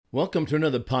Welcome to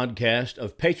another podcast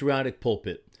of Patriotic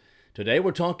Pulpit. Today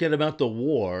we're talking about the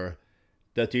war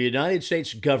that the United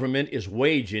States government is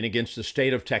waging against the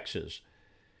state of Texas.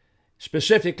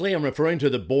 Specifically, I'm referring to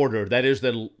the border. That is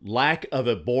the lack of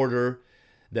a border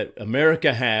that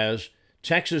America has.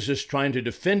 Texas is trying to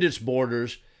defend its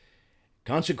borders.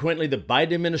 Consequently, the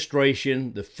Biden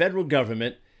administration, the federal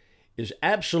government, is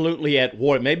absolutely at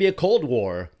war. It may be a Cold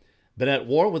War, but at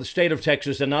war with the state of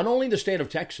Texas, and not only the state of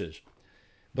Texas,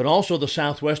 but also the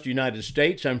Southwest United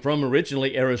States. I'm from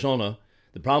originally Arizona.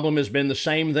 The problem has been the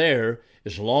same there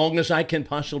as long as I can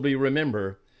possibly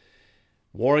remember.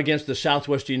 War against the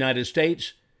Southwest United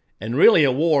States, and really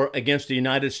a war against the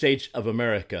United States of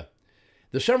America.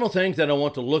 There's several things that I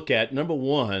want to look at. Number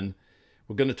one,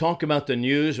 we're going to talk about the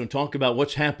news and talk about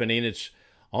what's happening. It's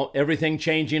everything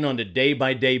changing on a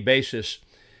day-by-day basis.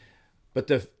 But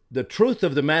the truth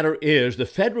of the matter is the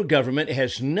federal government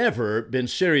has never been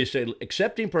serious,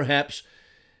 excepting perhaps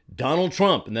Donald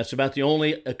Trump, and that's about the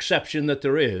only exception that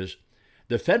there is.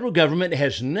 The federal government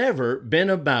has never been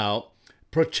about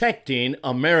protecting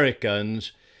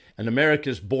Americans and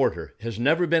America's border. It has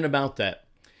never been about that.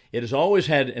 It has always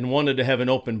had and wanted to have an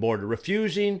open border,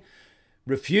 refusing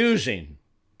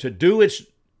to do its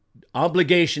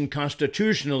obligation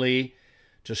constitutionally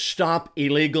to stop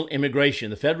illegal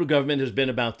immigration. The federal government has been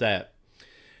about that.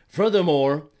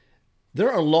 Furthermore,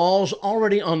 there are laws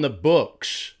already on the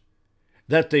books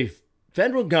that the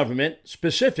federal government,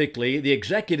 specifically the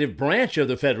executive branch of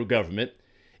the federal government,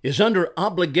 is under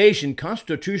obligation,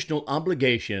 constitutional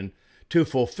obligation, to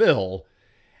fulfill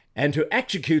and to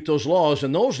execute those laws.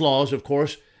 And those laws, of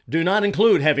course, do not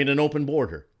include having an open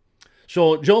border.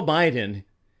 So Joe Biden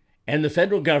and the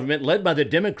federal government, led by the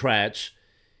Democrats,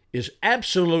 is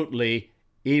absolutely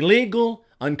illegal,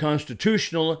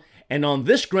 unconstitutional, and on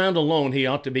this ground alone, he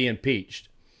ought to be impeached.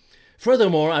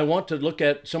 Furthermore, I want to look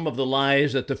at some of the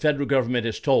lies that the federal government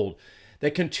has told.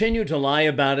 They continue to lie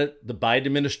about it. The Biden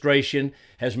administration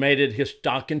has made it his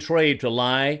stock and trade to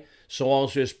lie. So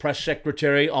also his press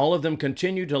secretary. All of them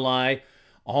continue to lie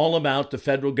all about the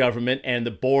federal government and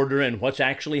the border and what's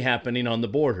actually happening on the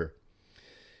border.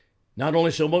 Not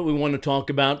only so, but we want to talk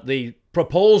about the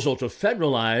proposal to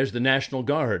federalize the National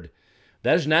Guard.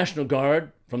 That is National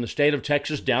Guard from the state of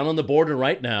Texas down on the border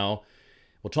right now.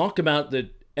 We'll talk about the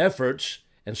efforts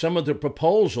and some of the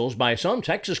proposals by some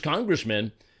Texas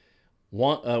congressmen,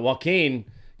 Joaquin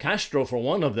Castro for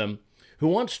one of them, who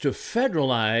wants to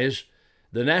federalize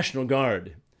the National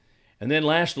Guard. And then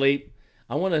lastly,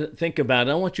 I want you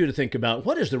to think about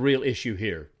what is the real issue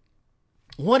here?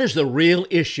 What is the real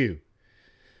issue?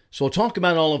 So we'll talk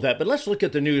about all of that, but let's look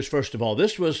at the news first of all.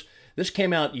 This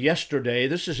came out yesterday.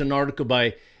 This is an article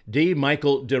by D.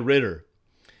 Michael DeRitter.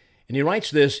 And he writes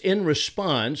this: in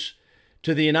response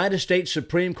to the United States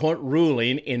Supreme Court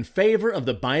ruling in favor of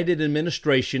the Biden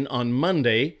administration on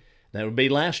Monday, that would be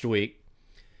last week,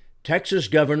 Texas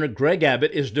Governor Greg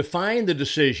Abbott is defying the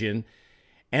decision,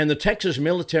 and the Texas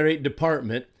Military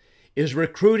Department is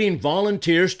recruiting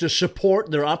volunteers to support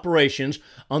their operations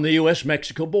on the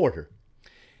U.S.-Mexico border.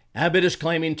 Abbott is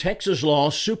claiming Texas law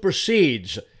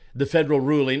supersedes the federal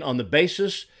ruling on the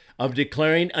basis of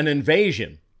declaring an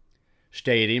invasion,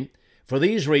 stating, "For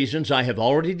these reasons, I have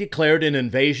already declared an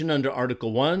invasion under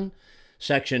Article 1,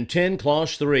 Section 10,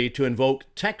 Clause 3, to invoke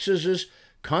Texas's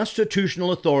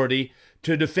constitutional authority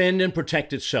to defend and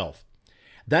protect itself.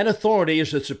 That authority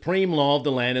is the supreme law of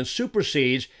the land and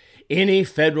supersedes any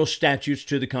federal statutes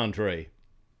to the contrary."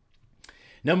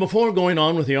 Now, before going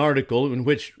on with the article, in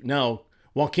which now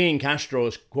Joaquin Castro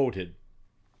is quoted,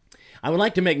 I would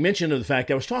like to make mention of the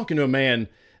fact I was talking to a man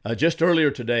just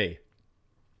earlier today,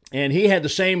 and he had the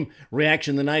same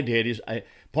reaction that I did. I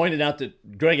pointed out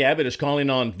that Greg Abbott is calling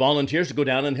on volunteers to go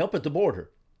down and help at the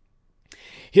border.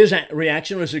 His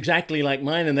reaction was exactly like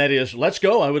mine, and that is, let's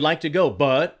go, I would like to go,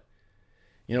 but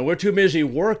we're too busy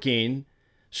working,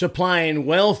 supplying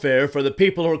welfare for the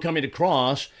people who are coming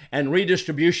across and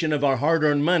redistribution of our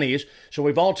hard-earned monies. So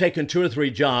we've all taken 2 or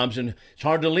 3 jobs, and it's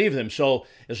hard to leave them. So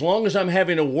as long as I'm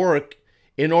having to work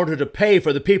in order to pay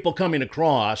for the people coming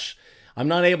across, I'm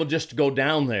not able just to go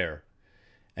down there.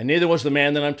 And neither was the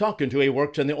man that I'm talking to. He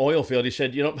works in the oil field. He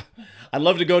said, I'd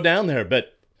love to go down there,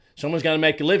 but someone's got to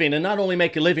make a living, and not only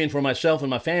make a living for myself and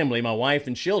my family, my wife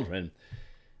and children,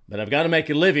 but I've got to make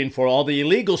a living for all the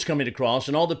illegals coming across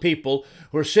and all the people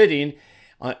who are sitting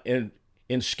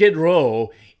in Skid Row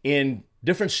in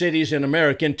different cities in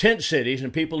America, in tent cities,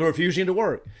 and people who are refusing to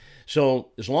work. So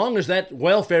as long as that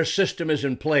welfare system is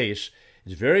in place,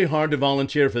 it's very hard to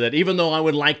volunteer for that, even though I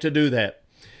would like to do that.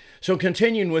 So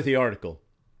continuing with the article,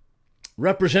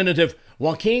 Representative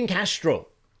Joaquin Castro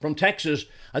from Texas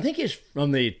I think he's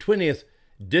from the 20th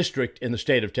district in the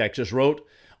state of Texas, wrote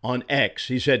on X.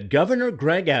 He said, Governor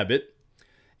Greg Abbott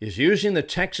is using the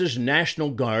Texas National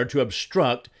Guard to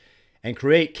obstruct and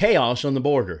create chaos on the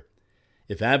border.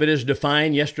 If Abbott is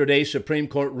defying yesterday's Supreme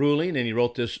Court ruling, and he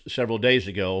wrote this several days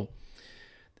ago,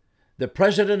 the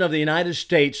President of the United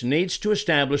States needs to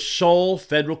establish sole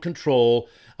federal control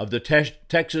of the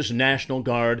Texas National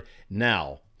Guard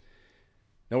now.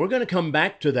 Now, we're going to come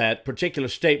back to that particular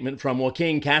statement from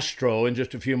Joaquin Castro in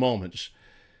just a few moments.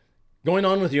 Going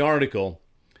on with the article,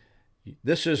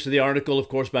 this is the article, of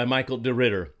course, by Michael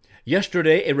DeRitter.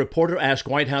 Yesterday, a reporter asked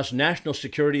White House National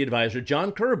Security Advisor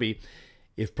John Kirby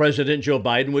if President Joe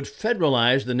Biden would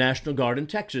federalize the National Guard in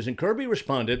Texas. And Kirby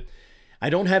responded, I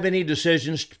don't have any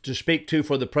decisions to speak to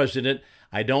for the president.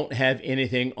 I don't have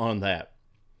anything on that.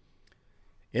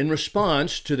 In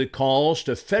response to the calls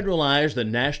to federalize the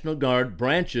National Guard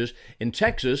branches in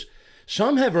Texas,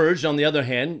 some have urged, on the other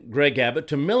hand, Greg Abbott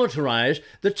to militarize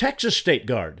the Texas State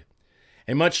Guard.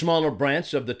 A much smaller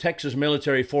branch of the Texas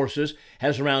military forces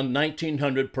has around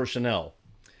 1,900 personnel.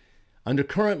 Under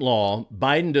current law,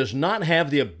 Biden does not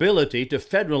have the ability to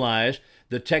federalize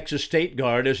the Texas State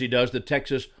Guard as he does the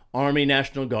Texas Army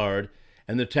National Guard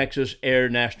and the Texas Air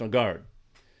National Guard.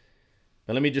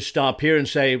 Now, let me just stop here and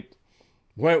say,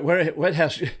 what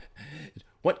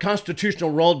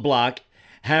constitutional roadblock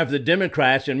have the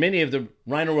Democrats and many of the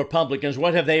Rhino Republicans,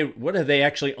 what have they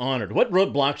actually honored? What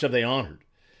roadblocks have they honored?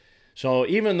 So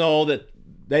even though that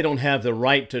they don't have the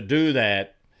right to do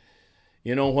that,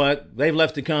 you know what? They've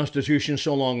left the Constitution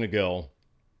so long ago.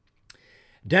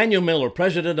 Daniel Miller,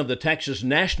 president of the Texas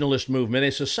Nationalist Movement,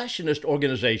 a secessionist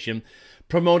organization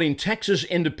promoting Texas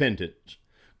independence,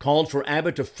 called for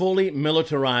Abbott to fully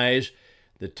militarize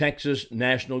the Texas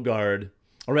National Guard,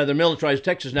 or rather militarize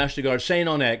Texas National Guard, saying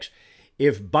on X,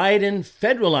 if Biden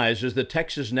federalizes the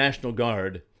Texas National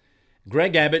Guard,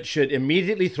 Greg Abbott should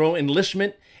immediately throw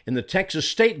enlistment in the Texas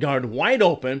State Guard wide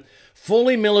open,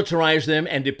 fully militarize them,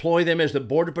 and deploy them as the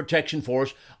border protection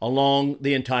force along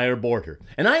the entire border.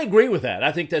 And I agree with that.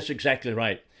 I think that's exactly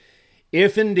right.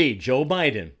 If indeed Joe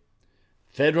Biden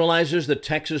federalizes the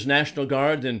Texas National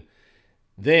Guard,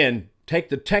 then take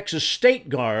the Texas State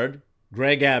Guard,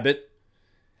 Greg Abbott,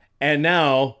 and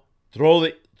now throw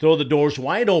the doors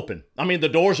wide open. I mean, the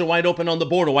doors are wide open on the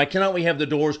border. Why cannot we have the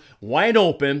doors wide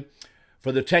open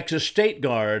for the Texas State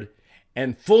Guard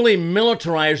and fully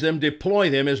militarize them, deploy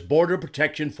them as border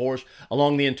protection force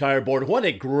along the entire border? What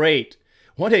a great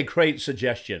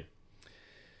suggestion.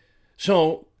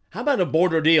 So how about a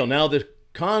border deal? Now the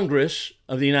Congress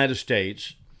of the United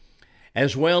States,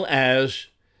 as well as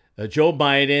Joe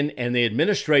Biden and the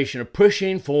administration, are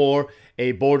pushing for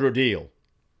a border deal.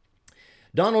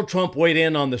 Donald Trump weighed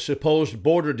in on the supposed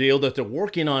border deal that they're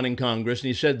working on in Congress, and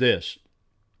he said this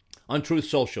on Truth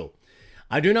Social.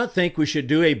 I do not think we should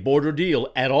do a border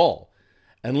deal at all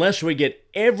unless we get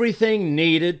everything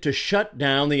needed to shut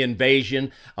down the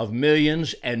invasion of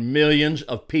millions and millions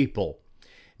of people,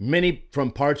 many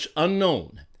from parts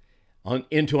unknown,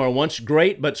 into our once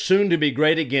great but soon to be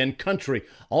great again country.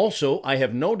 Also, I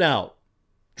have no doubt,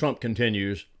 Trump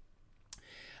continues,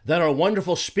 that our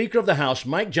wonderful Speaker of the House,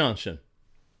 Mike Johnson,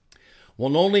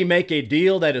 will only make a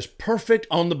deal that is perfect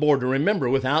on the border. Remember,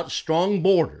 without strong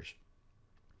borders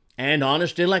and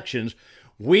honest elections,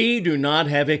 we do not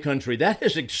have a country. That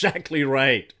is exactly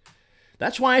right.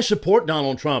 That's why I support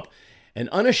Donald Trump. And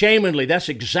unashamedly, that's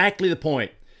exactly the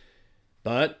point.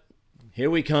 But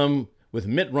here we come with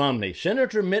Mitt Romney.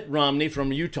 Senator Mitt Romney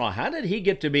from Utah. How did he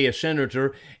get to be a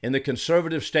senator in the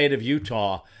conservative state of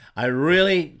Utah? I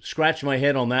really scratched my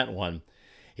head on that one.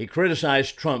 He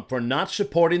criticized Trump for not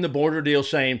supporting the border deal,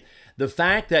 saying the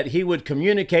fact that he would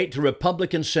communicate to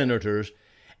Republican senators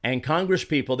and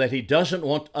congresspeople that he doesn't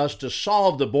want us to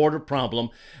solve the border problem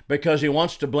because he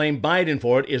wants to blame Biden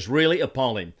for it is really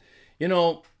appalling. You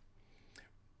know,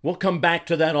 we'll come back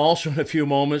to that also in a few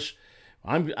moments.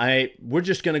 We're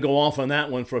just going to go off on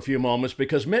that one for a few moments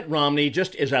because Mitt Romney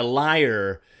just is a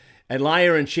liar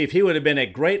in chief. He would have been a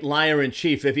great liar in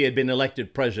chief if he had been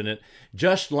elected president,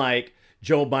 just like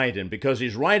Joe Biden, because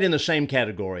he's right in the same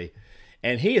category.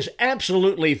 And he is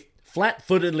absolutely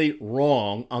flat-footedly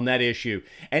wrong on that issue.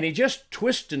 And he just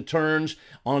twists and turns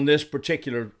on this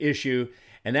particular issue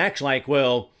and acts like,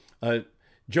 well,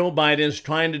 Joe Biden's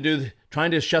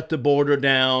trying to shut the border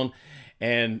down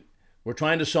and we're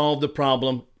trying to solve the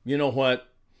problem. You know what?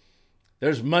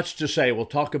 There's much to say. We'll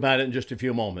talk about it in just a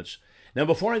few moments. Now,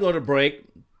 before I go to break,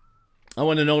 I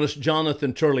want to notice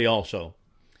Jonathan Turley also.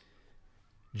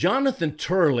 Jonathan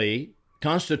Turley,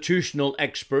 constitutional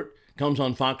expert, comes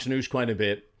on Fox News quite a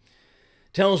bit.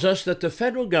 tells us that the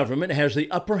federal government has the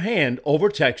upper hand over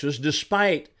Texas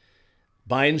despite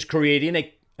Biden's creating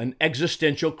an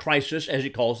existential crisis, as he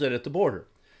calls it, at the border.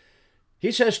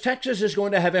 He says Texas is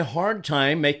going to have a hard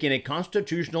time making a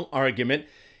constitutional argument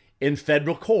in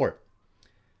federal court.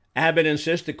 Abbott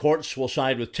insists the courts will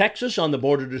side with Texas on the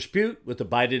border dispute with the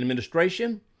Biden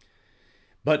administration.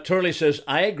 But Turley says,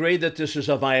 I agree that this is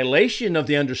a violation of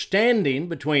the understanding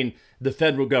between the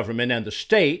federal government and the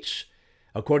states,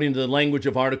 according to the language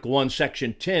of Article 1,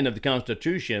 Section 10 of the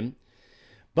Constitution.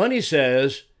 But he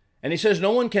says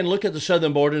no one can look at the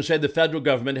southern border and say the federal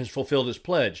government has fulfilled its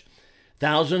pledge.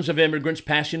 Thousands of immigrants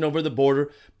passing over the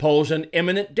border pose an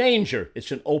imminent danger.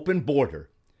 It's an open border.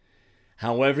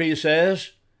 However, he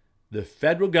says, the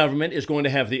federal government is going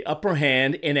to have the upper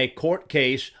hand in a court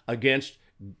case against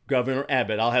Governor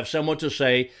Abbott. I'll have somewhat to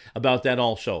say about that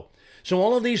also. So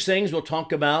all of these things we'll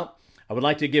talk about. I would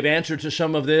like to give answer to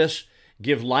some of this,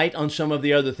 give light on some of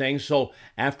the other things. So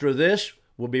after this,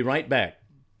 we'll be right back.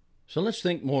 So let's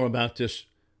think more about this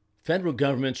federal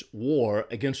government's war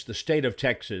against the state of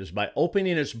Texas by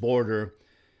opening its border,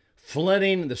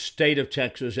 flooding the state of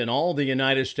Texas and all the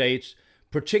United States,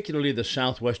 particularly the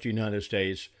southwest United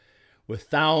States, with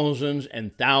thousands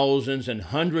and thousands and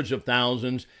hundreds of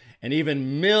thousands and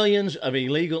even millions of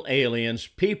illegal aliens,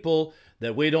 people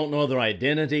that we don't know their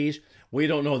identities, we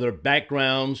don't know their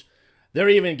backgrounds. They're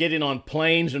even getting on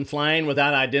planes and flying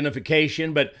without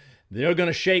identification, but they're going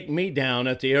to shake me down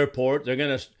at the airport. They're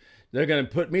going to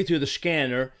put me through the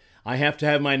scanner. I have to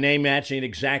have my name matching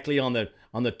exactly on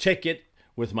the ticket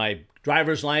with my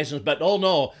driver's license. But oh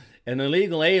no, an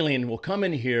illegal alien will come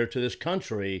in here to this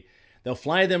country. They'll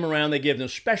fly them around. They give them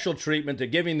special treatment. They're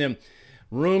giving them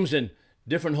rooms in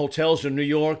different hotels in New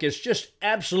York. It's just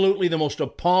absolutely the most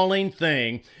appalling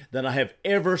thing that I have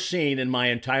ever seen in my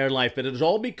entire life. But it is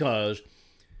all because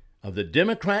of the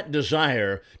Democrat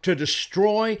desire to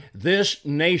destroy this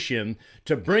nation,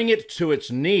 to bring it to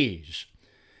its knees.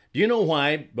 Do you know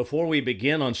why, before we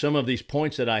begin on some of these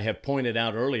points that I have pointed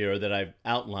out earlier that I've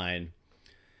outlined,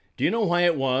 do you know why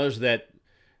it was that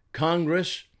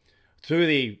Congress, through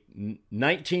the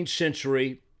 19th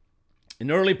century and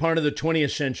early part of the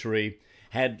 20th century,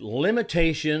 had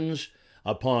limitations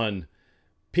upon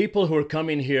people who are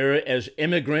coming here as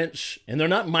immigrants? And they're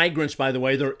not migrants, by the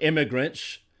way, they're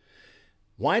immigrants.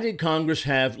 Why did Congress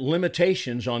have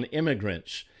limitations on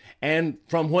immigrants and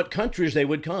from what countries they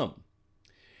would come?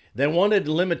 They wanted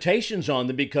limitations on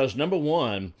them because, number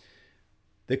one,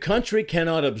 the country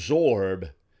cannot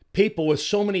absorb people with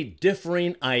so many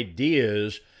differing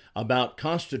ideas about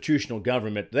constitutional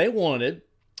government. They wanted,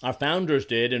 our founders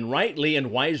did, and rightly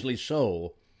and wisely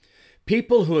so,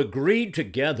 people who agreed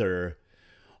together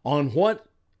on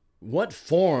what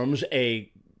forms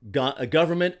a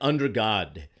government under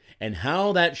God and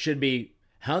how that should be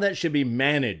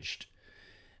managed.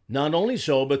 Not only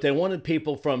so, but they wanted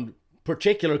people from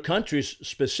particular countries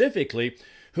specifically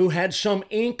who had some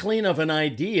inkling of an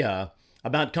idea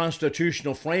about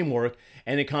constitutional framework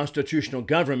and a constitutional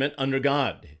government under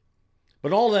God.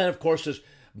 But all that, of course, is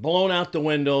blown out the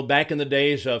window back in the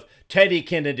days of Teddy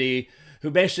Kennedy,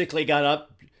 who basically got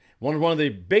up, one of the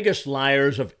biggest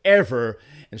liars of ever,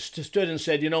 and stood and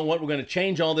said, you know what, we're going to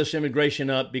change all this immigration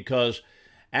up because,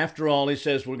 after all, he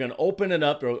says, we're going to open it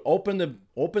up, or open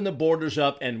the borders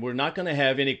up, and we're not going to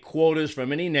have any quotas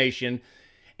from any nation.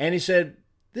 And he said,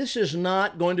 this is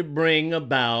not going to bring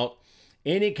about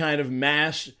any kind of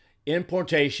mass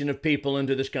importation of people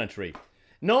into this country,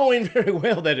 knowing very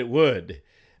well that it would,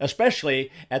 especially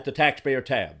at the taxpayer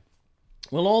tab.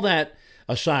 Well, all that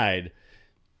aside,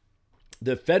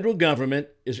 the federal government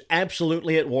is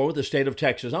absolutely at war with the state of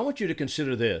Texas. I want you to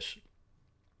consider this.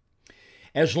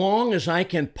 As long as I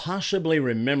can possibly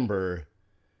remember,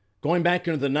 going back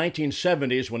into the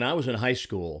 1970s when I was in high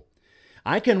school,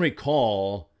 I can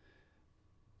recall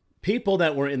people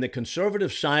that were in the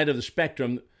conservative side of the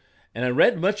spectrum, and I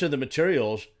read much of the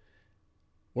materials,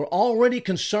 were already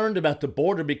concerned about the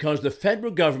border because the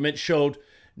federal government showed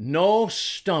no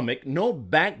stomach, no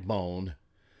backbone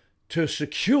to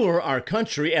secure our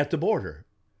country at the border.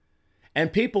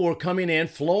 And people were coming in,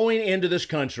 flowing into this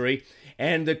country,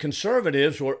 and the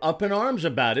conservatives were up in arms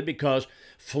about it because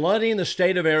flooding the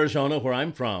state of Arizona, where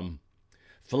I'm from,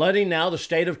 flooding now the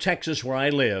state of Texas, where I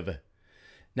live,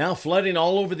 now flooding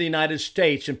all over the United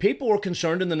States, and people were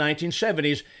concerned in the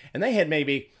 1970s, and they had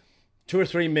maybe 2 or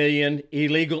 3 million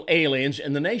illegal aliens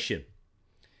in the nation.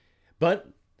 But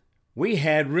we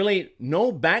had really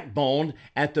no backbone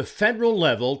at the federal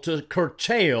level to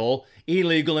curtail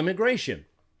illegal immigration.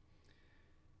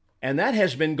 And that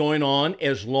has been going on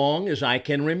as long as I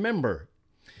can remember.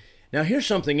 Now, here's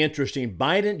something interesting.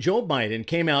 Joe Biden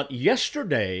came out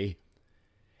yesterday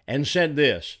and said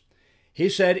this. He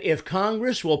said, if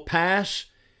Congress will pass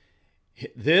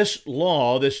this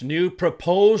law, this new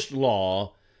proposed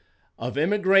law of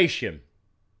immigration,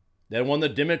 that one the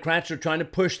Democrats are trying to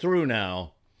push through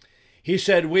now, he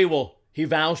said, he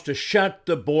vows to shut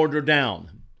the border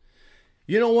down.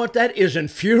 You know what? That is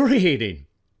infuriating.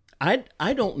 I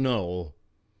don't know.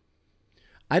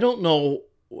 I don't know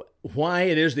why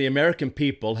it is the American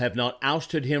people have not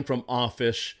ousted him from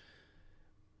office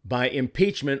by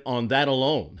impeachment on that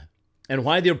alone, and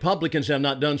why the Republicans have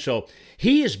not done so.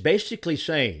 He is basically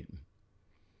saying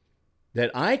that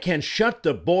I can shut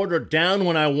the border down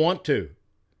when I want to.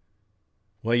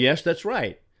 Well, yes, that's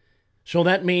right. So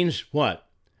that means what?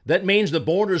 That means the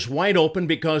border's wide open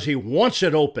because he wants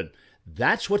it open.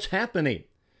 That's what's happening.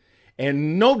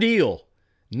 And no deal.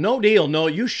 No,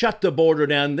 you shut the border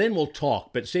down, then we'll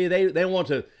talk. But see, they want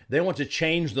to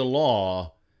change the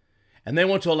law, and they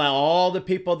want to allow all the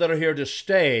people that are here to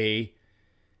stay,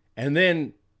 and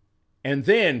then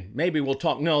maybe we'll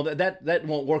talk. No, that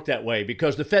won't work that way,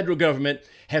 because the federal government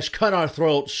has cut our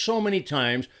throats so many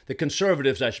times. The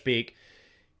conservatives, I speak,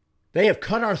 they have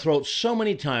cut our throats so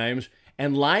many times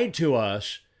and lied to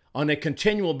us on a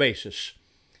continual basis.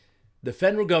 The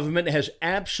federal government has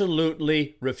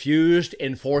absolutely refused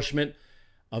enforcement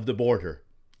of the border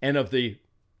and of the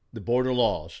border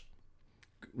laws.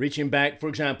 Reaching back, for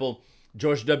example,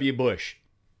 George W. Bush.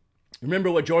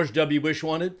 Remember what George W. Bush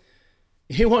wanted?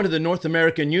 He wanted the North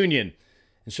American Union.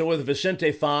 And so with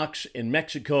Vicente Fox in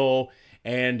Mexico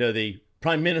and the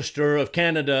Prime Minister of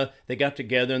Canada, they got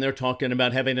together and they're talking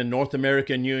about having a North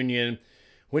American Union,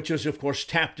 which was, of course,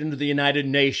 tapped into the United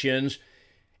Nations.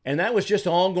 And that was just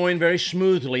all going very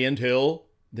smoothly until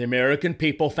the American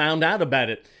people found out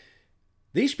about it.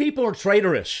 These people are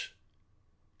traitorous.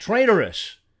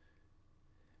 Traitorous.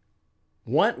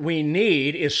 What we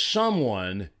need is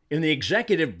someone in the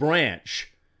executive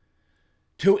branch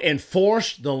to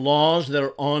enforce the laws that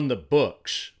are on the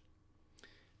books.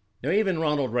 Now, even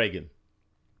Ronald Reagan.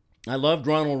 I loved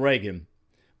Ronald Reagan,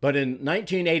 but in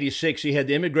 1986, he had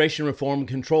the Immigration Reform and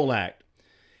Control Act.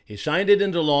 He signed it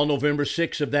into law November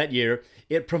 6 of that year.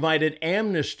 It provided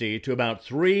amnesty to about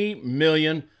 3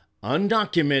 million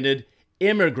undocumented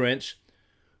immigrants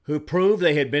who proved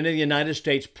they had been in the United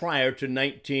States prior to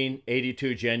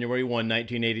 1982, January 1,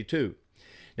 1982.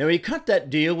 Now, he cut that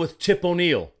deal with Tip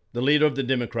O'Neill, the leader of the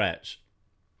Democrats.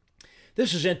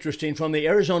 This is interesting from the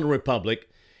Arizona Republic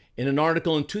in an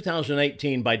article in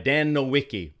 2018 by Dan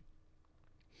Nowicki.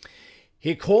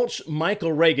 He quotes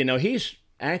Michael Reagan. Now, he's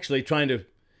actually trying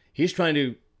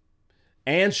to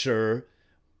answer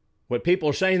what people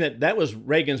are saying, that was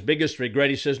Reagan's biggest regret.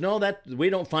 He says, no, that we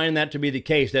don't find that to be the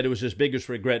case, that it was his biggest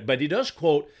regret. But he does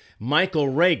quote Michael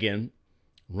Reagan,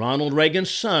 Ronald Reagan's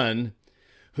son,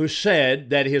 who said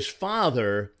that his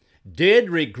father did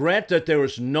regret that there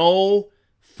was no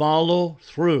follow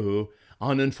through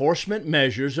on enforcement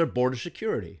measures of border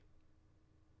security.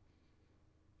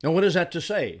 Now, what is that to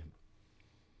say?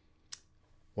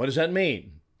 What does that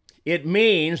mean? It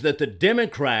means that the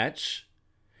Democrats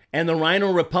and the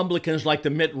rhino Republicans like the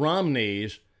Mitt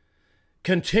Romneys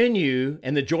continue,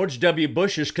 and the George W.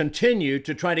 Bushes continue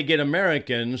to try to get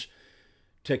Americans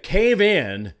to cave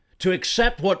in, to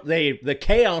accept the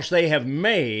chaos they have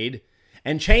made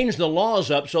and change the laws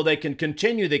up so they can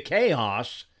continue the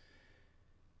chaos.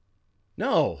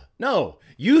 No.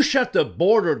 You shut the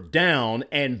border down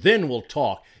and then we'll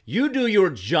talk. You do your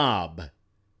job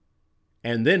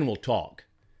and then we'll talk.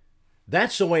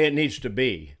 That's the way it needs to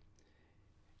be.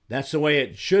 That's the way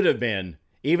it should have been.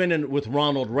 Even with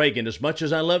Ronald Reagan, as much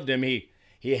as I loved him, he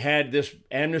had this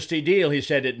amnesty deal. He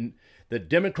said the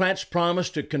Democrats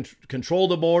promised to control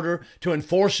the border, to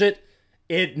enforce it.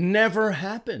 It never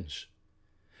happens.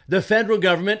 The federal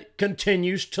government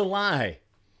continues to lie.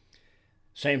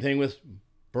 Same thing with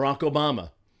Barack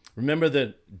Obama. Remember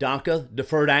the DACA,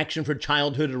 Deferred Action for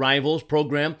Childhood Arrivals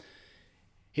program?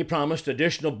 He promised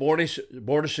additional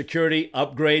border security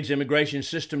upgrades, immigration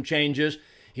system changes.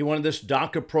 He wanted this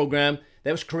DACA program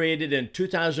that was created in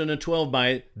 2012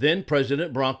 by then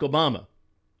President Barack Obama.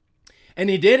 And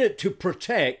he did it to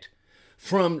protect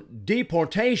from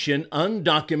deportation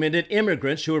undocumented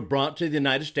immigrants who were brought to the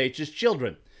United States as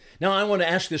children. Now, I want to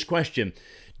ask this question.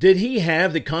 Did he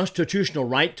have the constitutional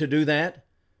right to do that?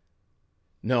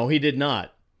 No, he did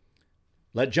not.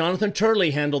 Let Jonathan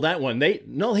Turley handle that one.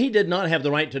 No, he did not have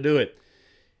the right to do it.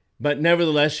 But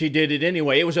nevertheless, he did it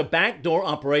anyway. It was a backdoor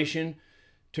operation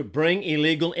to bring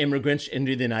illegal immigrants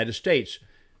into the United States.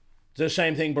 The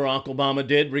same thing Barack Obama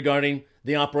did regarding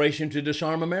the operation to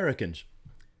disarm Americans.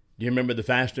 Do you remember the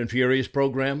Fast and Furious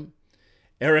program?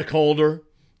 Eric Holder,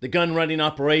 the gun running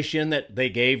operation that they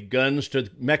gave guns to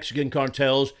Mexican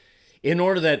cartels in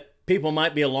order that people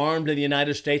might be alarmed in the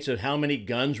United States of how many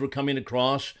guns were coming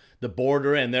across the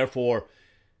border and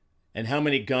how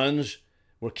many guns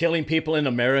were killing people in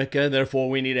America. Therefore,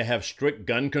 we need to have strict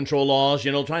gun control laws,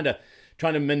 trying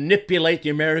to manipulate the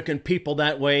American people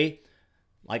that way,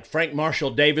 like Frank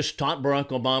Marshall Davis taught Barack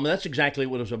Obama. That's exactly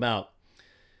what it was about.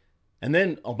 And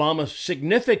then Obama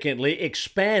significantly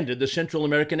expanded the Central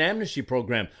American Amnesty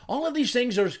Program. All of these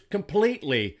things are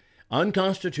completely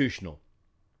unconstitutional.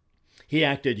 He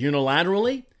acted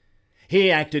unilaterally. He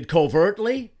acted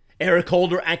covertly. Eric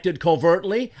Holder acted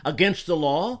covertly against the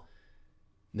law.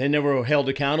 They never were held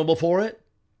accountable for it.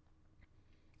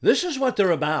 This is what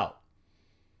they're about.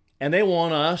 And they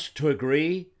want us to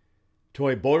agree to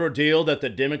a border deal that the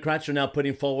Democrats are now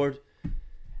putting forward?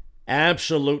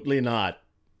 Absolutely not.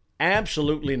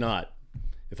 Absolutely not.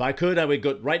 If I could, I would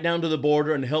go right down to the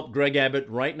border and help Greg Abbott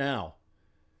right now.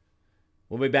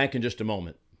 We'll be back in just a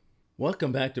moment.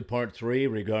 Welcome back to part 3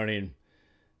 regarding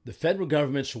the federal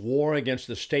government's war against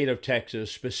the state of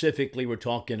Texas. Specifically, we're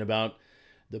talking about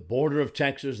the border of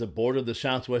Texas, the border of the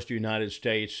southwestern United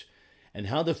States, and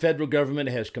how the federal government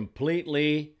has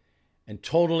completely and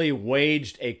totally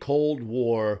waged a Cold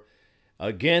War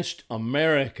against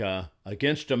America,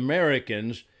 against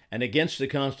Americans, and against the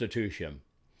Constitution.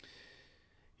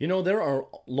 There are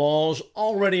laws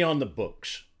already on the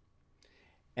books.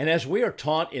 And as we are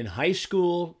taught in high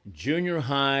school, junior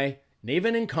high, and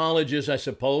even in colleges, I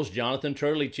suppose Jonathan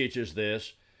Turley teaches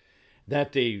this,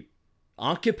 that the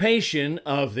occupation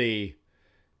of the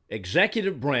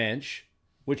executive branch,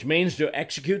 which means to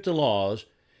execute the laws,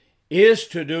 is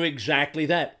to do exactly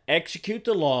that. Execute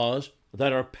the laws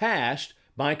that are passed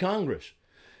by Congress.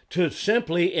 To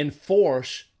simply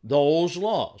enforce those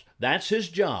laws. That's his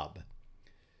job.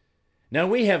 Now,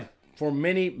 we have for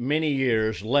many, many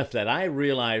years left that. I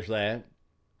realize that.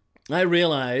 I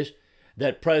realize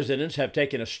that presidents have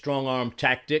taken a strong-arm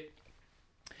tactic.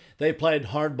 They played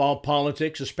hardball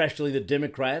politics, especially the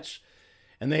Democrats,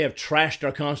 and they have trashed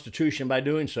our Constitution by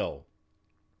doing so.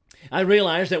 I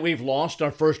realize that we've lost our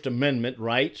First Amendment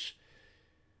rights.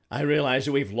 I realize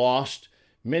that we've lost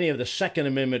many of the Second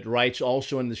Amendment rights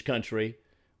also in this country.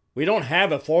 We don't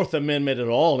have a Fourth Amendment at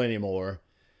all anymore.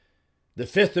 The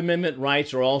Fifth Amendment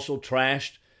rights are also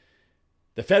trashed.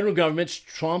 The federal government's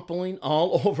trampling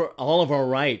all over all of our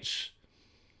rights.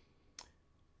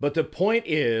 But the point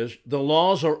is, the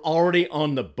laws are already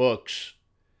on the books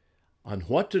on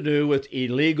what to do with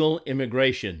illegal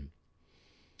immigration.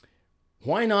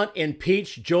 Why not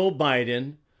impeach Joe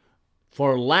Biden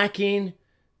for lacking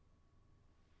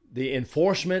the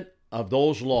enforcement of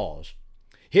those laws?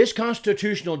 His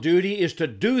constitutional duty is to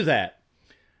do that.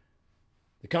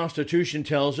 The Constitution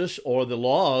tells us, or the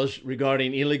laws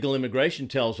regarding illegal immigration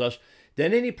tells us,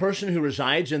 that any person who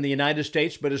resides in the United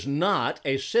States but is not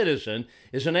a citizen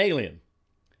is an alien.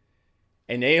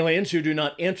 And aliens who do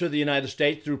not enter the United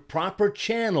States through proper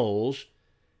channels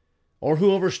or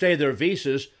who overstay their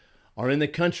visas are in the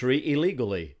country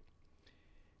illegally.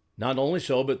 Not only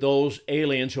so, but those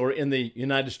aliens who are in the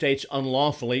United States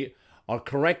unlawfully are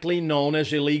correctly known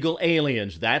as illegal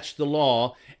aliens. That's the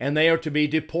law, and they are to be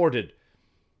deported.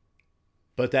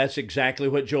 But that's exactly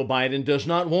what Joe Biden does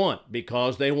not want,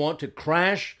 because they want to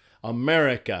crash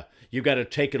America. You've got to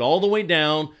take it all the way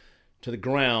down to the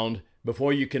ground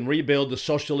before you can rebuild the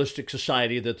socialistic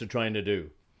society that they're trying to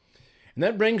do. And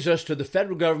that brings us to the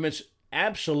federal government's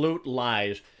absolute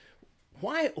lies.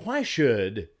 Why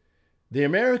should the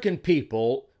American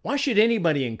people, why should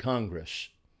anybody in Congress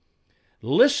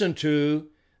listen to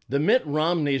the Mitt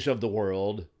Romneys of the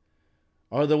world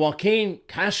or the Joaquin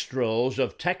Castros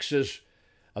of Texas,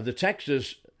 of the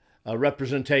Texas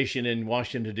representation in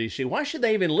Washington, D.C.? Why should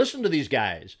they even listen to these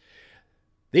guys?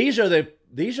 These are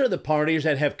the parties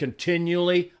that have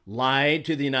continually lied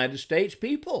to the United States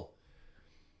people.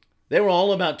 They were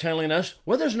all about telling us,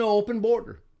 well, there's no open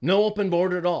border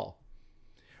at all.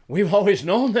 We've always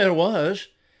known there was,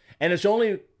 and it's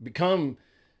only become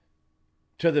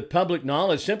to the public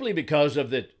knowledge simply because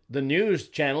of the news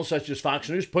channels such as Fox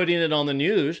News putting it on the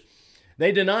news.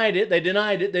 They denied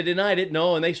it,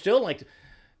 no, and they still like to.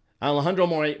 Alejandro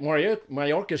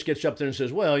Mayorkas gets up there and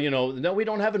says, well, no, we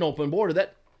don't have an open border.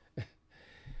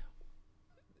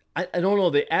 I don't know,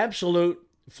 the absolute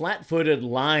flat-footed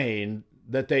lying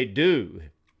that they do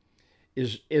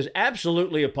is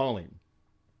absolutely appalling.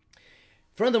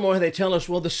 Furthermore, they tell us,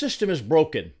 well, the system is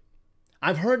broken.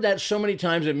 I've heard that so many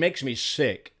times it makes me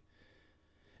sick.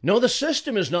 No, the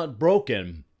system is not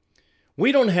broken.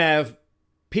 We don't have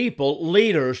people,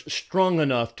 leaders, strong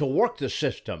enough to work the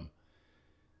system.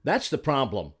 That's the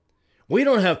problem. We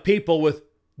don't have people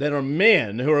that are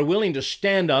men who are willing to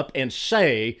stand up and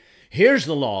say, here's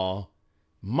the law.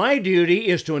 My duty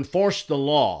is to enforce the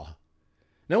law.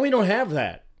 No, we don't have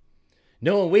that.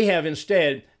 No, we have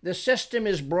instead, the system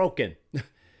is broken.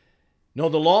 No,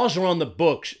 the laws are on the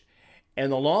books,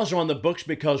 and the laws are on the books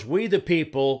because we, the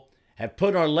people, have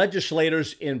put our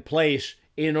legislators in place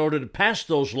in order to pass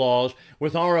those laws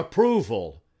with our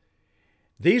approval.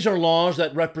 These are laws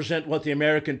that represent what the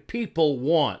American people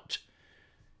want.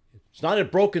 It's not a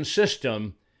broken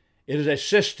system. It is a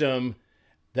system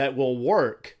that will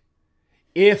work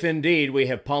if indeed we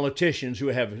have politicians who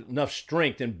have enough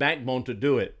strength and backbone to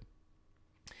do it.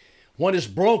 What is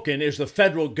broken is the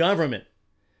federal government.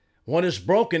 What is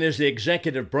broken is the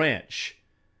executive branch.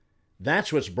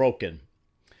 That's what's broken.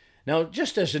 Now,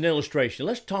 just as an illustration,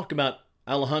 let's talk about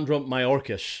Alejandro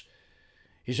Mayorkas.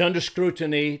 He's under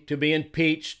scrutiny to be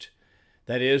impeached,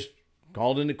 that is,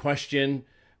 called into question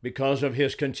because of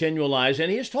his continual lies, and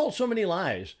he has told so many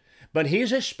lies. But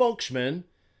he's a spokesman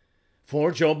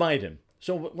for Joe Biden.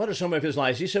 So what are some of his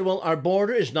lies? He said, well, our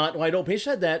border is not wide open. He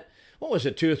said that,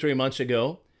 2 or 3 months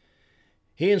ago.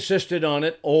 He insisted on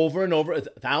it over and over.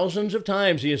 Thousands of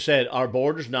times he has said, our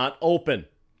border's not open.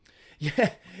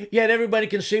 Yet everybody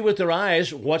can see with their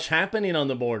eyes what's happening on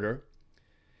the border.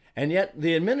 And yet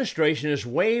the administration has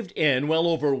waved in well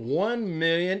over 1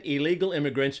 million illegal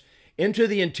immigrants into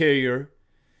the interior.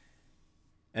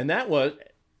 And that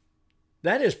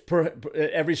is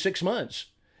every 6 months.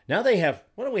 Now they have,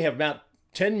 about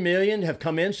 10 million have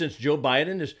come in since Joe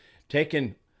Biden has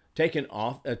taken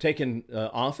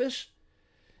office.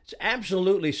 It's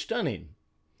absolutely stunning.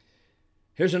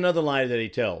 Here's another lie that he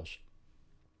tells.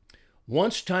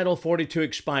 Once Title 42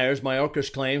 expires,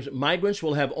 Mayorkas claims migrants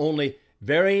will have only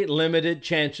very limited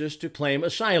chances to claim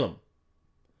asylum.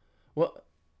 Well,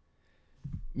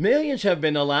 millions have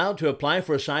been allowed to apply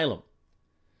for asylum.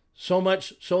 So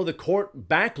much so the court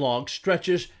backlog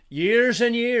stretches years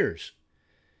and years.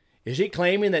 Is he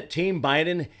claiming that Team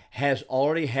Biden has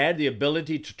already had the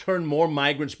ability to turn more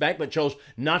migrants back but chose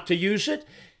not to use it?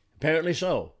 Apparently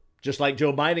so. Just like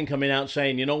Joe Biden coming out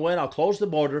saying, you know what, I'll close the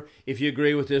border if you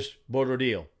agree with this border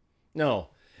deal. No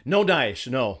dice,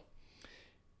 no.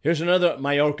 Here's another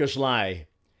Mayorkas lie.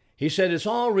 He said it's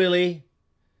all really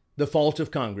the fault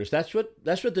of Congress. That's what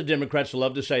the Democrats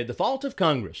love to say, the fault of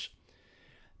Congress,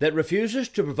 that refuses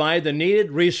to provide the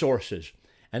needed resources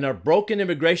and our broken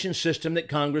immigration system that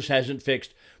Congress hasn't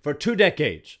fixed for 2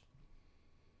 decades.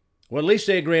 Well, at least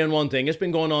they agree on one thing. It's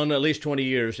been going on at least 20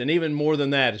 years, and even more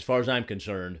than that as far as I'm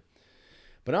concerned.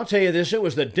 But I'll tell you this, it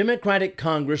was the Democratic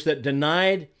Congress that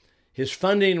denied his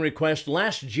funding request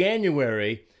last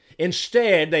January.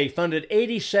 Instead, they funded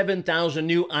 87,000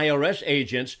 new IRS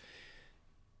agents.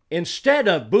 Instead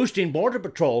of boosting Border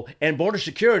Patrol and border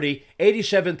security,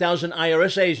 87,000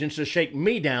 IRS agents to shake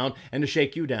me down and to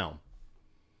shake you down.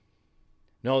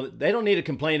 No, they don't need to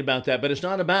complain about that, but it's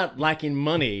not about lacking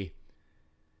money.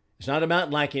 It's not about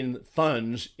lacking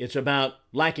funds. It's about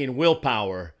lacking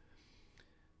willpower.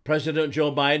 President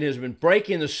Joe Biden has been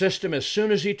breaking the system as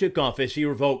soon as he took office. He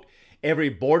revoked every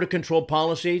border control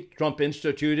policy Trump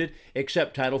instituted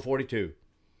except Title 42.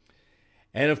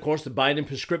 And of course, the Biden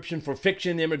prescription for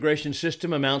fixing the immigration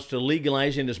system amounts to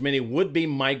legalizing as many would-be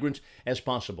migrants as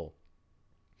possible.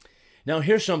 Now,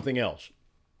 here's something else.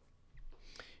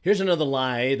 Here's another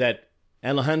lie that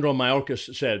Alejandro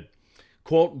Mayorkas said,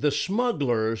 quote, the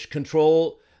smugglers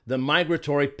control the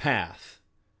migratory path.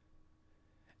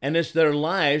 And it's their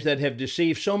lies that have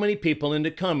deceived so many people into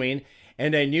coming,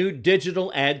 and a new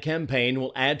digital ad campaign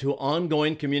will add to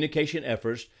ongoing communication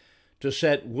efforts to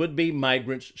set would-be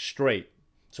migrants straight.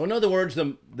 So in other words,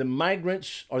 the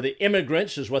migrants, or the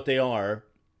immigrants is what they are,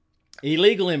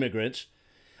 illegal immigrants,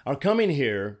 are coming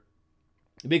here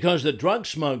because the drug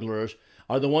smugglers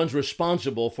are the ones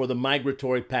responsible for the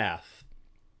migratory path.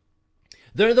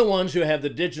 They're the ones who have the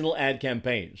digital ad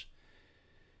campaigns.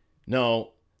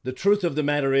 No, the truth of the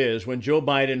matter is, when Joe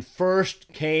Biden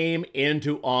first came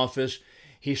into office,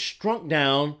 he struck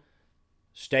down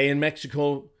Stay in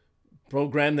Mexico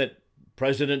program that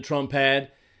President Trump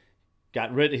had.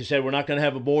 He said, we're not going to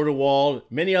have a border wall,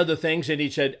 many other things, and he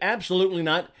said, absolutely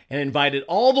not, and invited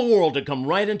all the world to come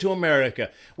right into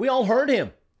America. We all heard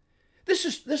him. This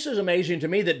is amazing to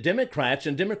me that Democrats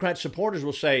and Democrat supporters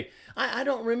will say, I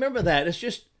don't remember that.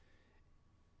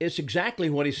 It's exactly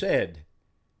what he said.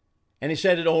 And he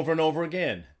said it over and over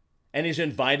again. And he's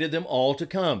invited them all to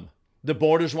come. The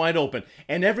border's wide open.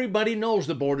 And everybody knows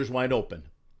the border's wide open.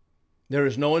 There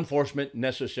is no enforcement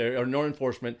necessary, or no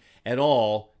enforcement at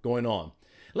all going on.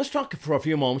 Let's talk for a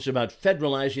few moments about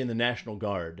federalizing the National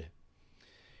Guard.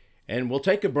 And we'll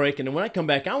take a break, and when I come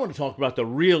back, I want to talk about the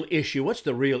real issue. What's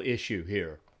the real issue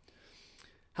here?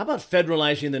 How about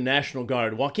federalizing the National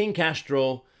Guard? Joaquin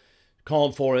Castro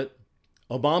called for it.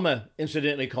 Obama,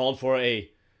 incidentally, called for a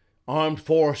armed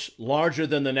force larger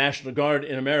than the National Guard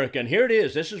in America. And here it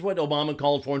is. This is what Obama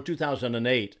called for in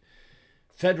 2008,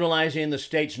 federalizing the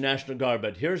state's National Guard.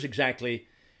 But here's exactly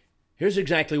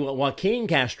what Joaquin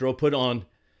Castro put on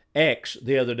X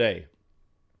the other day.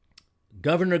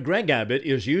 Governor Greg Abbott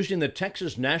is using the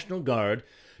Texas National Guard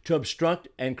to obstruct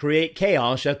and create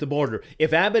chaos at the border.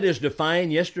 If Abbott is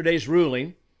defying yesterday's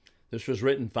ruling, this was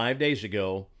written 5 days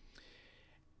ago,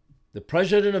 the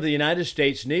President of the United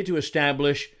States needs to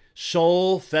establish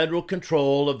sole federal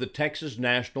control of the Texas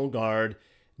National Guard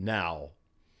now.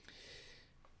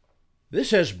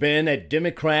 This has been a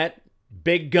Democrat,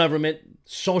 big government,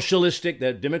 socialistic,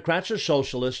 the Democrats are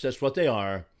socialists, that's what they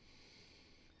are.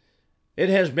 It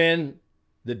has been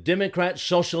the Democrat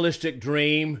socialistic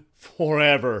dream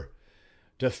forever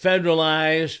to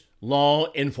federalize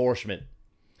law enforcement.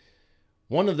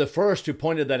 One of the first who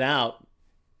pointed that out,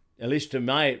 at least to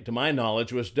my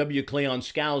knowledge, was W. Cleon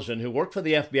Skousen, who worked for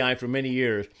the FBI for many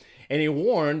years. And he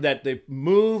warned that the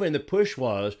move and the push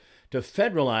was to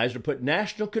federalize, to put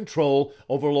national control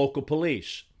over local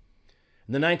police.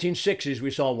 In the 1960s,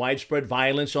 we saw widespread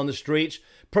violence on the streets,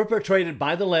 perpetrated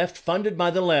by the left, funded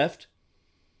by the left.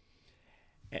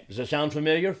 Does that sound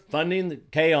familiar? Funding the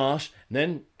chaos, and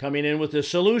then coming in with the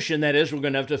solution, that is, we're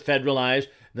going to have to federalize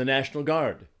the National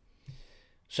Guard.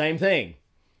 Same thing.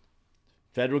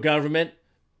 Federal government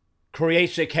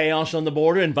creates a chaos on the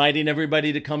border, inviting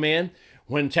everybody to come in.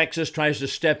 When Texas tries to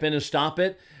step in and stop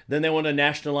it, then they want to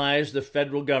nationalize the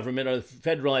federal government, or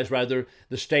federalize rather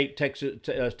the state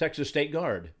Texas State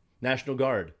Guard, National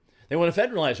Guard. They want to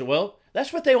federalize it. Well,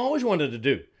 that's what they always wanted to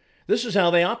do. This is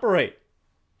how they operate.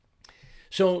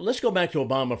 So let's go back to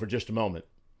Obama for just a moment.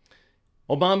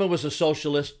 Obama was a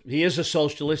socialist. He is a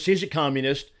socialist. He's a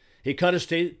communist. He cut his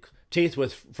teeth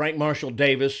with Frank Marshall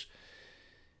Davis.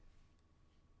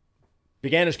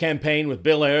 Began his campaign with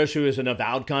Bill Ayers, who is an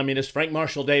avowed communist. Frank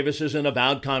Marshall Davis is an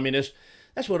avowed communist.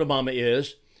 That's what Obama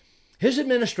is. His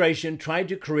administration tried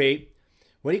to create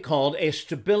what he called a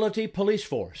stability police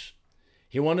force.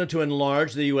 He wanted to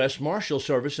enlarge the U.S. Marshal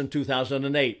Service in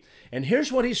 2008. And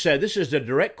here's what he said. This is the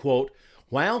direct quote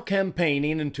while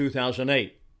campaigning in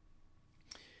 2008.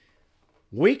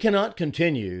 We cannot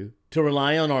continue to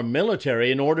rely on our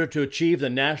military in order to achieve the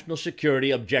national security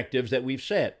objectives that we've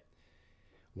set.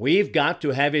 We've got to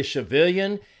have a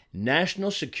civilian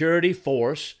national security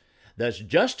force that's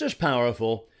just as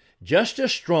powerful, just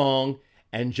as strong,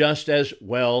 and just as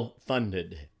well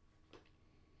funded.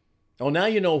 Oh, now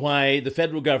you know why the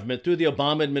federal government, through the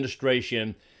Obama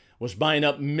administration, was buying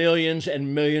up millions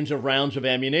and millions of rounds of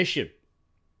ammunition.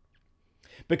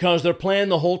 Because their plan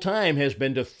the whole time has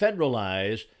been to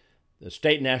federalize the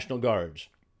state National Guards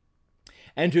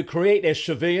and to create a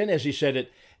civilian, as he said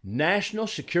it, national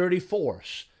security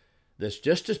force that's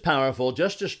just as powerful,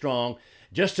 just as strong,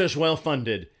 just as well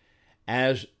funded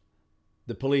as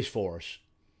the police force.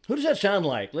 Who does that sound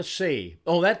like? Let's see.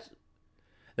 Oh, that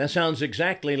sounds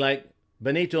exactly like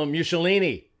Benito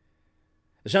Mussolini.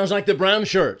 It sounds like the brown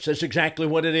shirts. That's exactly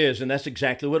what it is, and that's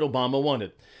exactly what Obama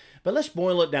wanted. But let's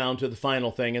boil it down to the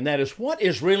final thing, and that is, what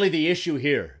is really the issue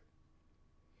here?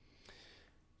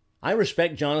 I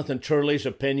respect Jonathan Turley's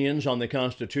opinions on the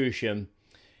Constitution,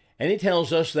 and he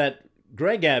tells us that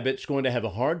Greg Abbott's going to have a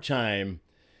hard time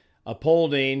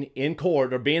upholding in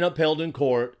court, or being upheld in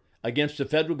court, against the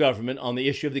federal government on the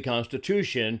issue of the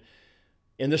Constitution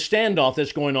in the standoff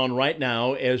that's going on right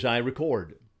now as I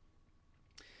record.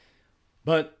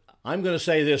 But I'm going to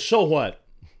say this, so what?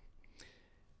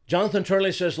 Jonathan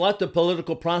Turley says, let the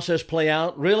political process play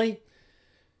out. Really?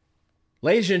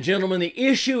 Ladies and gentlemen, the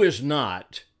issue is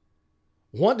not,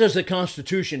 what does the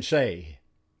Constitution say?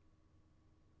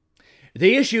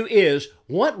 The issue is,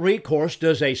 what recourse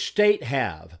does a state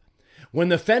have when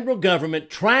the federal government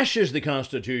trashes the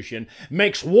Constitution,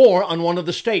 makes war on one of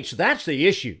the states? That's the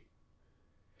issue.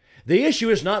 The issue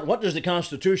is not, what does the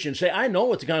Constitution say? I know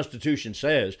what the Constitution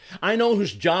says. I know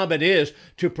whose job it is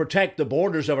to protect the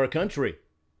borders of our country.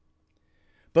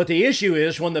 But the issue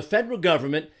is, when the federal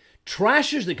government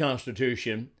trashes the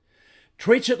Constitution,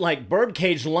 treats it like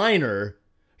birdcage liner,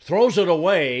 throws it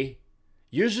away,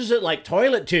 uses it like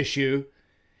toilet tissue,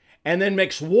 and then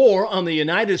makes war on the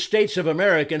United States of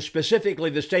America, and specifically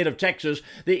the state of Texas,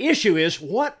 the issue is,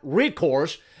 what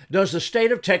recourse does the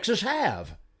state of Texas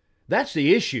have? That's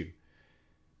the issue.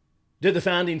 Did the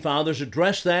Founding Fathers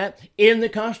address that in the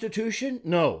Constitution?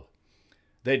 No.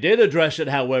 They did address it,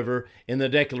 however, in the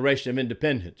Declaration of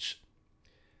Independence.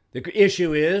 The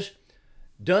issue is,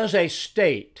 does a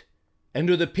state, and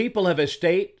do the people of the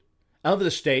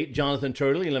state, Jonathan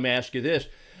Turley, let me ask you this,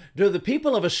 do the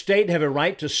people of a state have a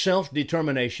right to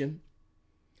self-determination?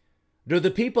 Do the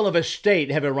people of a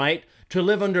state have a right to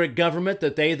live under a government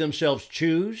that they themselves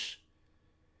choose?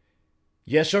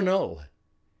 Yes or no?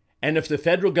 And if the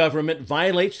federal government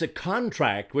violates the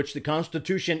contract, which the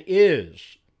Constitution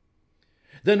is,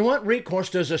 then what recourse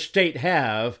does a state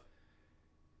have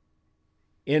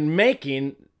in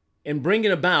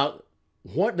bringing about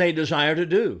what they desire to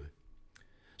do?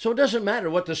 So it doesn't matter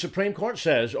what the Supreme Court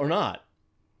says or not.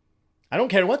 I don't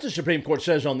care what the Supreme Court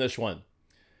says on this one.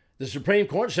 The Supreme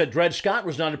Court said Dred Scott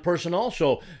was not a person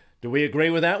also. Do we agree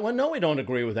with that one? No, we don't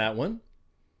agree with that one.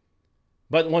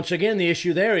 But once again, the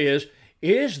issue there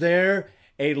is there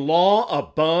a law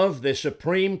above the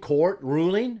Supreme Court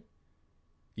ruling?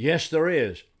 Yes, there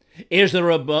is. Is there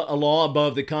a law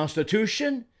above the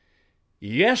Constitution?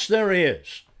 Yes, there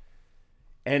is.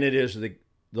 And it is the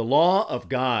law of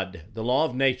God, the law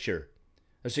of nature.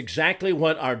 That's exactly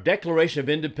what our Declaration of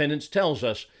Independence tells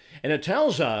us. And it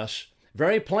tells us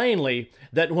very plainly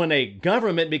that when a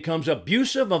government becomes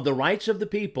abusive of the rights of the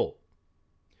people,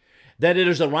 that it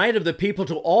is the right of the people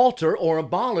to alter or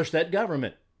abolish that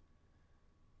government.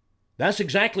 That's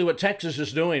exactly what Texas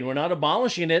is doing. We're not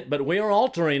abolishing it, but we are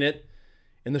altering it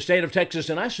in the state of Texas.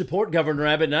 And I support Governor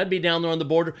Abbott, and I'd be down there on the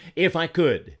border if I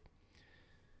could.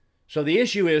 So the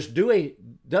issue is,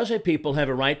 does a people have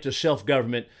a right to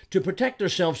self-government to protect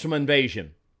themselves from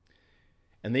invasion?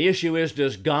 And the issue is,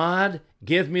 does God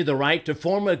give me the right to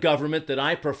form a government that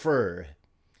I prefer?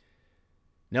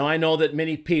 Now, I know that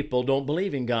many people don't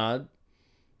believe in God.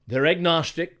 They're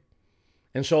agnostic.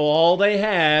 And so all they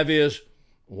have is,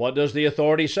 what does the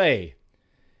authority say?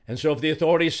 And so if the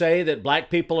authorities say that black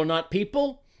people are not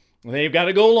people, they've got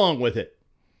to go along with it.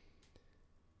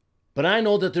 But I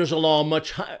know that there's a law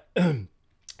much higher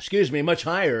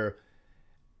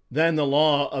than the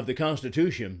law of the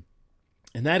Constitution,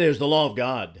 and that is the law of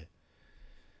God.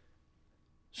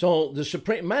 So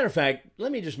matter of fact,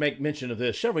 let me just make mention of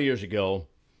this. Several years ago,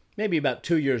 maybe about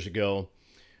 2 years ago,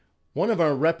 one of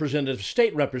our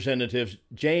state representatives,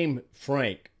 James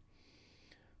Frank,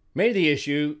 made the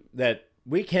issue that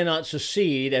we cannot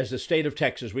secede as the state of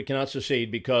Texas. We cannot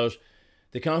secede because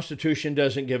the Constitution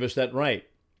doesn't give us that right.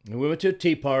 And we went to a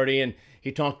tea party and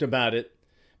he talked about it,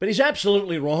 but he's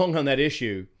absolutely wrong on that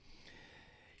issue.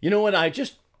 You know what? I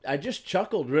just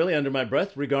chuckled really under my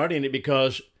breath regarding it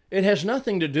because it has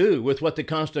nothing to do with what the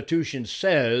Constitution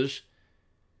says.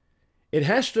 It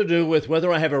has to do with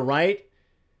whether I have a right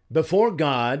before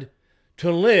God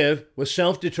to live with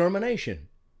self-determination.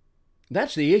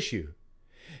 That's the issue.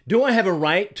 Do I have a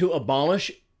right to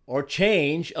abolish or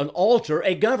change and alter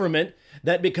a government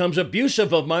that becomes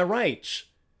abusive of my rights?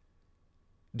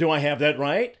 Do I have that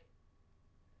right?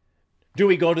 Do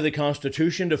we go to the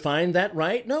Constitution to find that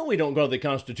right? No, we don't go to the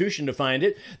Constitution to find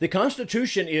it. The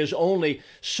Constitution is only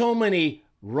so many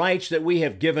rights that we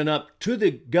have given up to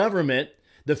the government,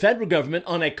 the federal government,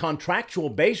 on a contractual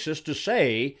basis to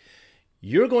say,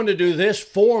 you're going to do this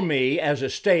for me as a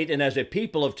state and as a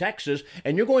people of Texas,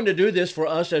 and you're going to do this for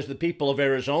us as the people of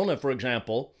Arizona, for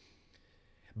example.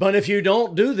 But if you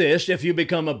don't do this, if you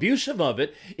become abusive of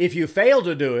it, if you fail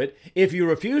to do it, if you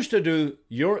refuse to do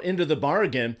your end of the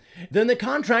bargain, then the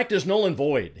contract is null and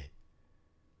void.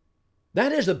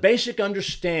 That is the basic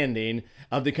understanding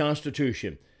of the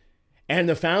Constitution. And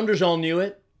the founders all knew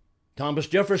it. Thomas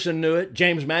Jefferson knew it.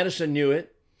 James Madison knew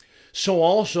it. So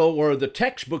also were the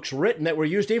textbooks written that were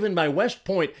used even by West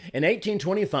Point in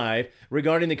 1825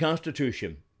 regarding the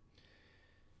Constitution.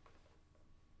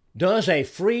 Does a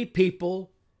free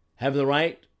people have the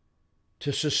right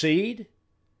to secede?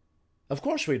 Of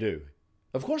course we do.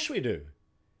 Of course we do.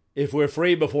 If we're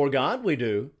free before God, we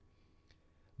do.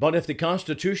 But if the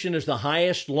Constitution is the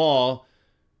highest law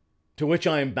to which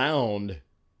I am bound,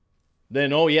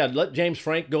 then, let James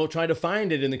Frank go try to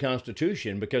find it in the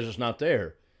Constitution because it's not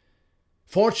there.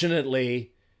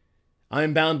 Fortunately,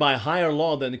 I'm bound by a higher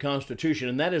law than the Constitution,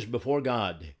 and that is before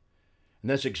God.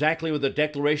 And that's exactly what the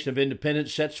Declaration of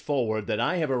Independence sets forward, that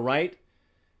I have a right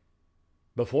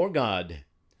before God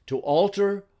to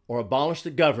alter or abolish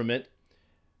the government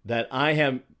that I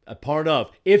am a part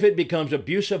of, if it becomes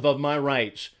abusive of my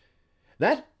rights.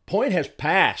 That point has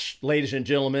passed, ladies and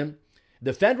gentlemen.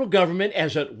 The federal government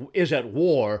is at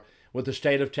war with the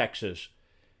state of Texas.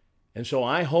 And so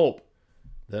I hope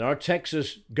that our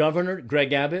Texas governor,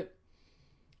 Greg Abbott,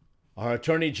 our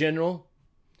attorney general,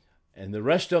 and the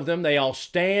rest of them, they all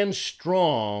stand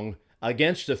strong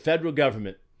against the federal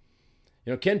government.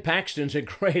 You know, Ken Paxton's a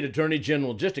great Attorney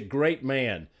General, just a great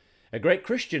man, a great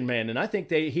Christian man. And I think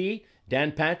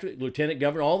Dan Patrick, Lieutenant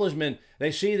Governor, all those men,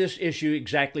 they see this issue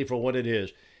exactly for what it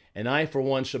is. And I, for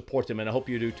one, support them, and I hope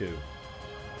you do too.